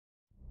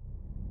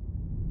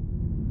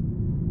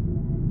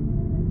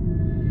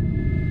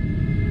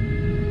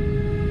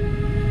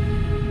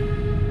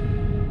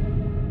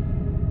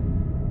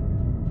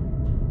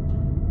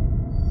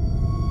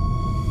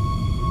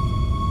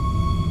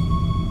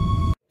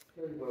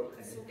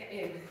Let's all get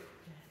in.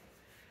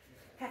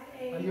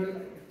 Hey.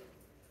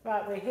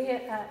 Right, we're here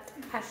at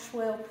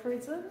Ashwell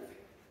Prison.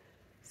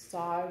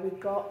 So we've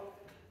got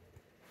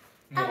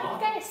our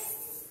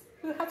guests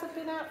who hasn't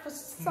been out for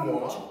some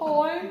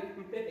time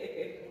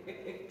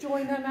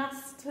joining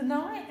us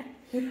tonight.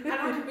 And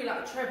I could be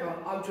like Trevor,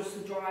 I'm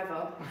just the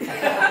driver.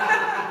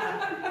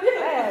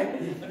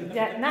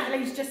 Yeah,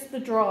 Natalie's just the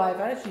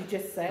driver, as you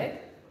just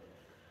said.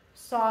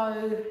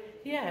 So,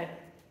 yeah,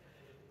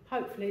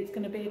 hopefully it's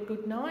going to be a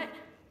good night.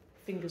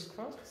 Fingers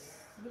crossed.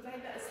 Will they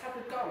let us have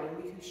a go and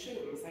we can shoot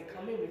them as they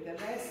come in with their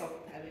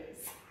airsoft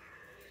pellets?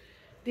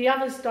 The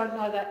others don't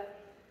know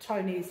that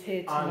Tony's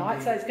here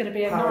tonight, so it's going to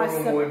be a nice...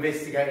 Paranormal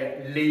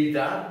investigator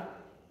leader.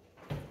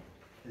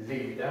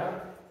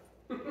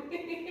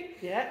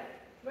 Yeah.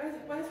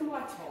 Where's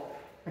my top?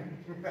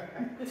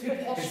 Too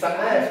posh Is for that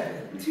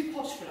there? Too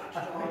posh for that,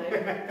 darling.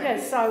 Yeah,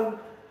 so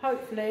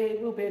hopefully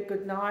it will be a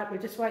good night. We're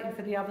just waiting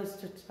for the others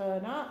to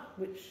turn up,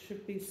 which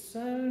should be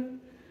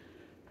soon.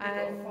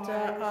 And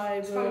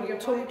I will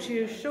talk to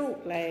you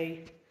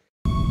shortly.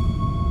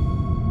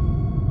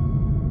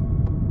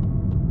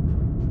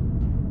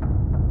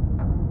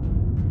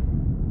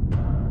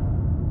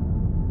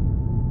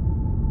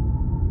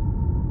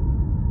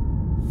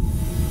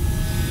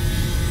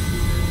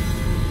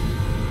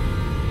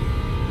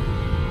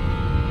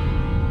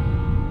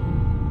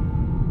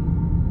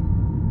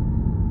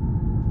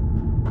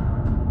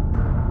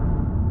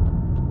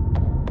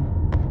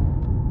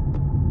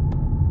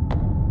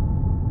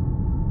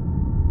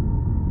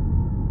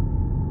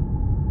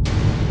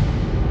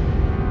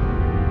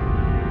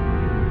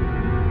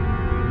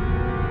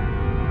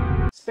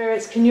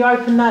 Spirits, can you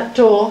open that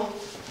door?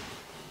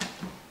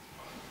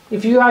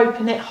 If you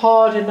open it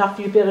hard enough,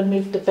 you'll be able to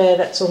move the bear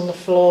that's on the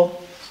floor.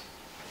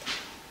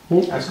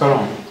 That's gone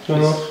on.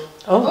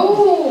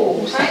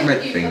 Oh,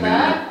 thank you for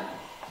that.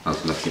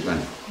 That's lucky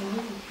then.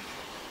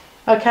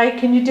 Okay,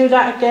 can you do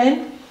that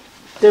again?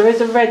 There is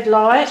a red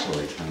light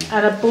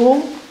and a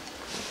ball.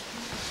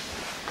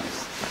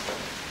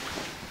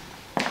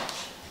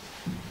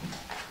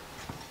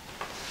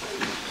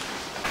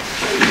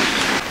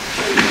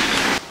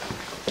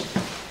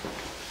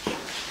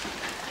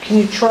 Can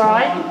you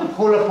try?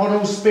 Call upon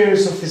all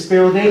spirits of this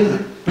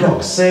building.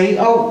 Block C.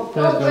 Oh,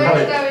 Where's going on?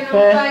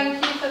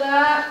 Thank you for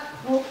that.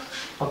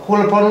 I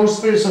call upon all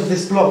spirits of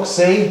this block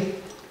C.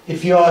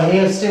 If you are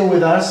here still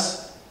with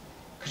us,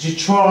 could you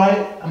try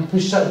and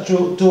push that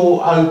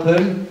door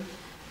open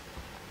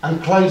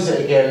and close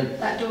it again?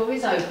 That door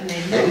is opening.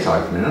 It's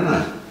opening, isn't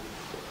it?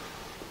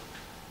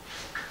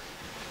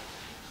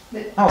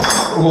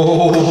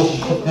 Oh.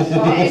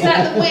 Is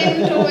that the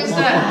wind or is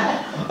that...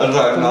 I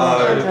don't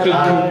know.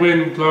 Just the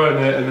wind blowing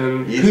it and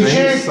then...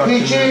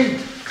 Could you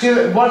do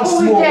it once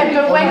more? Yeah,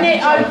 but when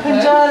it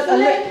opened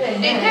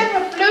It never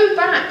blew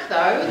back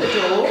though, the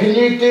door. Can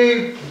you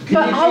do...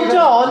 But hold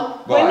on,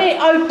 when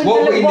it opened a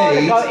little while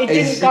ago, it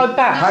didn't go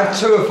back. Have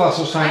two of us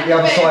or something the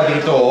other side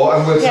of the door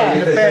and we'll see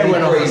if there's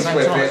any breeze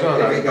with it, if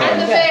it goes.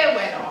 And the bear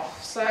went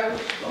off, so...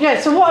 Yeah,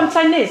 so what I'm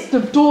saying is, the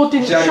door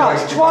didn't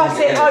shut. Twice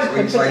it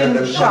opened, but didn't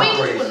The shut.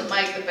 wind wouldn't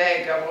make the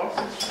bear go off.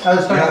 You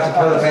have to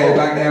put the bear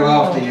back there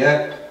after,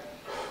 yeah?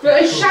 But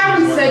as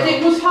Sharon said,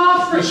 it was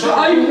hard for it to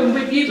open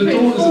with you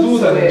putting force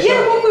to it.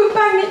 Yeah, when we were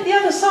banging it the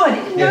other side,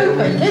 it didn't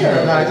open, did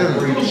it? No, it didn't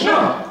really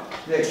shut.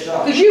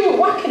 Because you were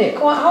whacking it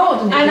quite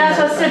hard. And as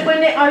I said,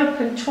 when it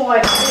opened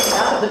twice,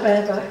 the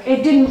bear back,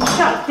 it didn't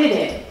shut, did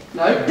it?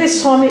 No.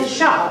 This time it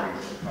shut.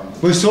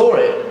 We saw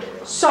it.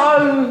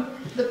 So...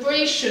 The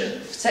breeze shouldn't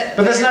have set...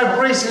 But there's no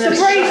breeze in The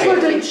breeze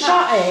wouldn't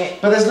shut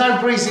it. But there's no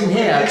breeze in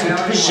here to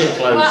push it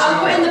close. Right, I'm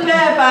putting the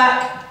bear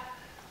back.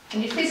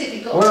 And you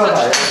physically got Where are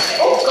touch they? it.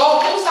 Oh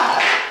God, what's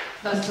that?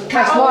 That's the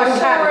That's my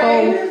cat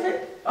ball.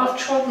 I've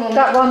trodden on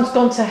That one's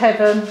gone to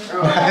heaven.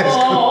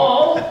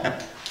 Oh.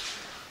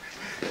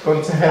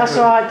 Gone to heaven. That's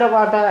alright, don't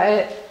worry about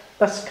it.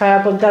 That's okay,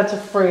 I've gone down to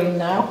 3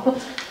 now.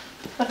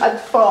 I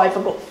had 5,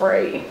 I got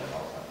 3.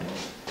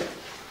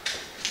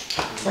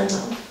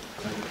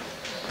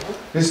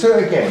 Let's do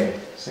it again.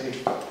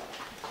 See.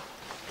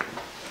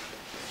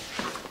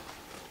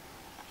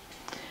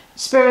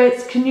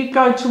 Spirits, can you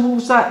go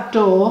towards that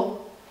door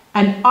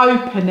and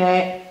open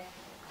it?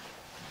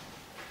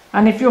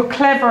 And if you're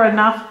clever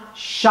enough,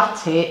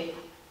 shut it.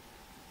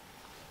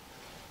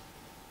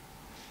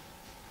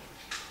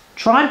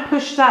 Try and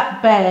push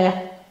that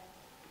bear,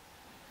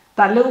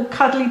 that little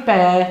cuddly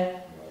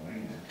bear.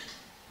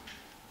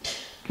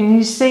 Can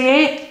you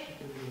see it?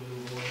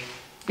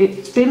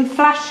 It's been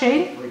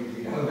flashing.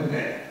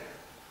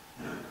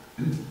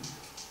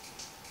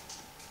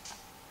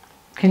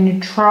 Can you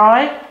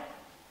try?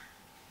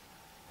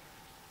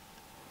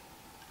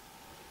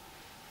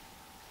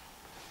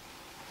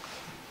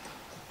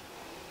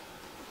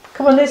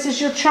 Come on, this is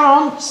your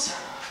chance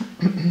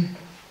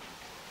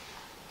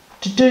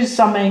to do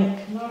something.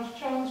 Last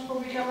chance before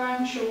we go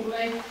home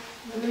shortly.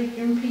 We'll leave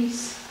you in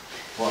peace.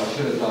 What I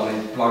should have done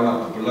is blown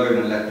up the balloon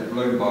and left the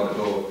balloon by the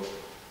door.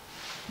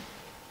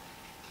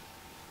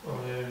 Oh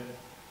yeah.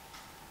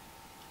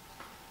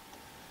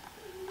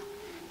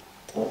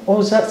 Or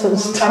was that sort of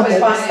That was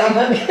my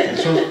stomach?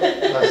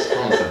 That's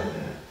concept.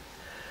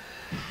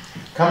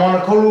 Come on,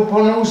 I call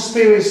upon all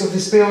spirits of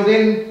this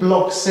building,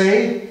 Block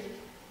C.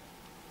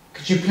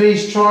 Could you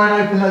please try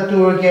and open that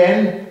door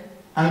again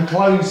and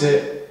close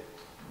it?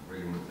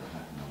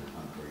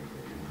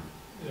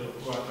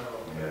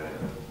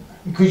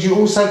 Could you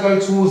also go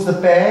towards the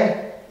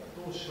bear?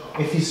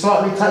 If you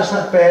slightly touch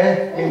that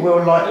bear, it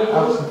will light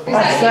up some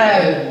fire.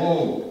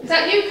 Is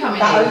that you coming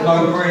There's in?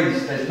 no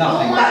breeze, there's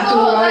nothing. Oh my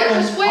god,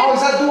 that just went. Oh, is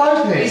that door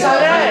open? It's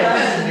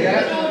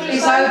open.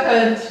 It's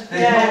opened.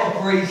 There's not a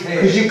breeze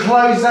here. Could you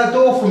close that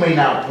door for me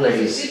now,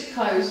 please? It's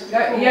closed.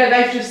 Yeah,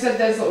 they've just said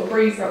there's sort of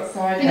breeze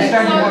outside. Can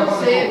you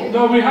close it?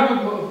 No, we haven't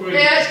got a breeze.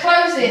 Yeah, it's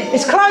closing.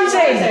 It's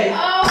closing!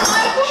 Oh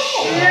my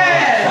god.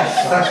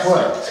 Yeah! That's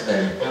worked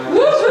then.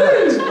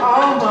 Woohoo!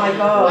 Oh my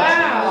god.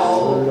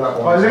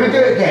 Wow. Right, let me do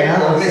it again.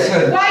 Hang on a second.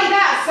 Listen, Wait,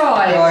 that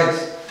side!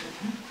 guys,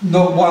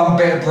 not one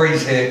bit of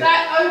breeze here.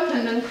 That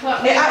opened and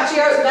closed. It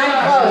actually opened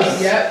and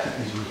closed. Yep.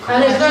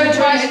 And there's no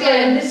trying to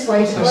get in this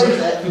way to close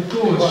it. The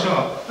door is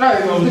shut.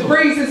 No, the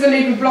breeze isn't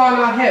even blowing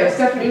our hair. It's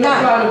definitely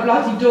not blowing a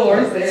bloody door,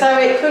 is it? So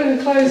it couldn't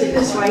close it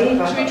this way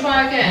either. Should we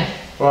try again?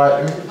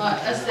 Right.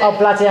 Right, that's it. Oh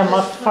bloody hell,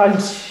 my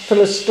phone's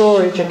full of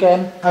storage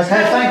again. Okay,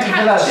 thank you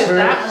for that, Captured Spirit.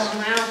 that one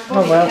now. Oh,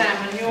 Body well.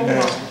 cam and your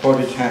one.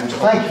 Body cam.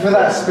 Thank you for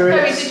that, Chloe,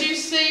 Spirit. did you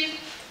see?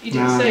 You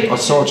No, didn't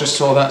see. just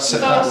saw that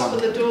set You've that asked one.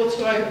 for the door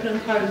to open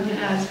and close and it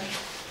has.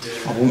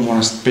 I wouldn't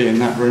want to be in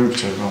that room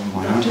too long,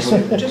 man. Just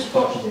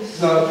watch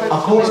this. No,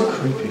 I'll call,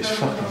 Creepy as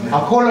fucking.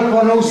 I'll call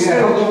upon all yeah,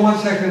 spirits. hold on 1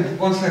 second,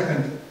 1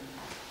 second.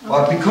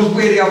 Because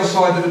we're the other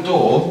side of the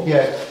door,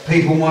 Yeah.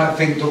 people might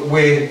think that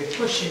we're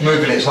Pushing.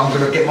 moving it, so I'm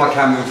going to get my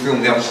camera and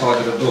film the other side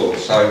of the door,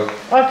 so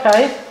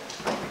Okay.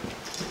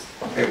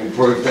 it will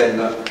prove then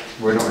that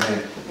we're not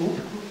here.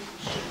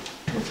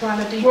 We're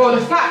trying to deep. Well,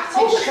 the fact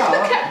Oh, it's look at the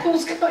shut. cat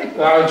balls going.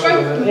 No, I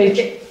tried on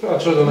it. I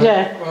tried on it.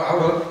 Yeah, Right,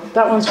 hold on.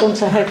 that one's gone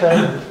to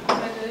heaven.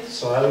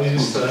 So I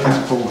used to.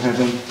 Catfall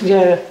heaven.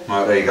 Yeah.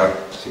 Right, there you go.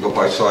 So you've got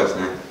both sides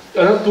now.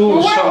 And that door Well,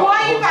 was shut. why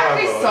are you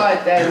back this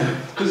side then?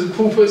 Because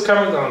Paul put his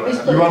camera down He's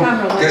there. put the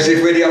camera on. Because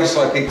if we're the other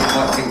side, people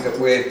might think that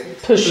we're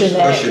Pushing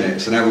it. pushing it,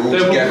 so now we're all They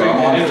will together. think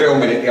it, I'm yeah.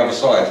 filming it the other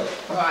side.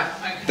 Right,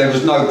 okay. There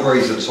was no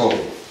breeze at all.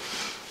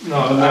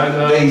 No,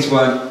 and These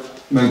weren't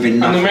moving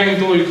the nothing. main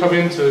door you come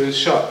into is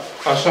shut.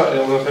 I shut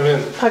it when I came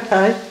in.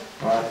 Okay.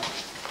 Right.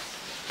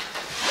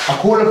 I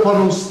call upon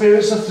all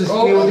spirits of this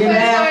building.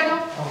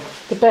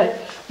 The bear.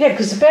 Yeah,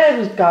 because the bear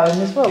was going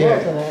as well, Yeah.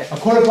 wasn't it? I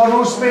call upon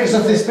all spirits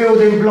of this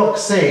building, Block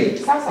C.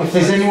 If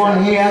there's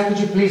anyone here, could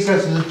you please go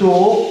to the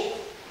door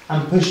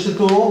and push the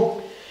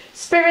door?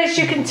 Spirits,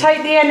 you can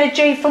take the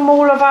energy from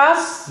all of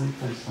us.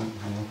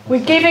 We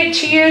give it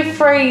to you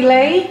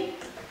freely.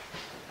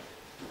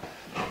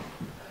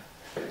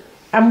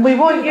 And we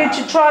want you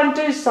to try and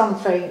do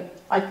something.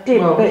 I did,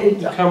 Well, but it...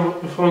 the camera,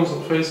 the phone's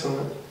not facing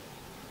it.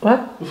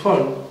 What? The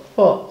phone?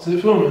 What? Is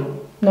it filming?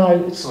 No,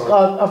 it's,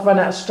 I've run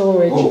out of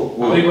storage. Oh,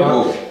 Oh, you got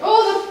oh.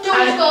 Oh, the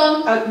door's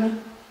gone.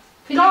 Open.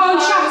 Can Go you and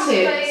close, shut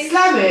it. please?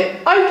 Slam it.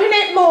 Open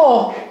it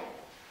more.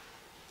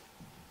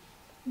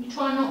 You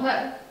try and knock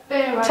that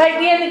bear out. Take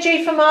the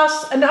energy from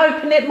us and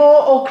open it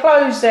more or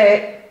close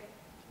it.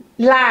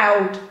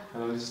 Loud.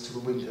 Just to the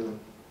window.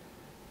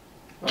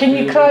 Can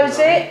you close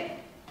it?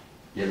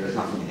 Yeah, there's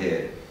nothing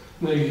here.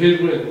 No, you hear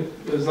the wind.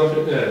 There's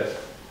nothing there.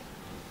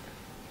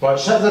 Right,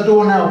 shut the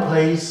door now,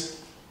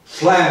 please.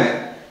 Slam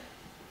it.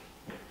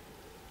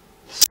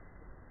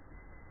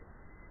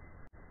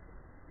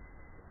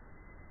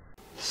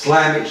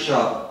 Slam it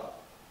shut.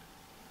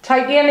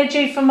 Take the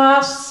energy from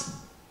us.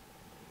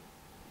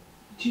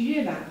 Do you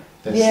hear that?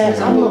 Yes,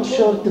 I'm not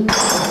sure. The...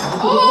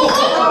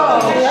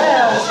 Oh,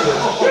 yeah.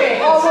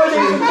 Oh,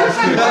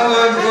 That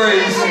weren't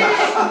breeze.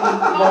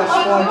 That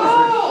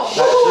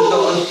should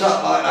not have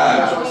shut like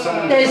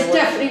that. There's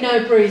definitely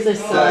no breeze this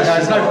side.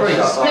 There's no breeze.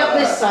 Not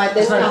this side,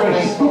 there's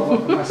nothing.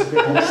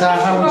 So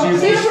how would you...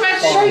 See, you're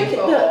trying to shake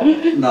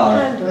it.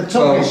 No. The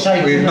top is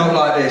shaking. Not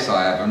like this,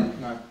 I haven't.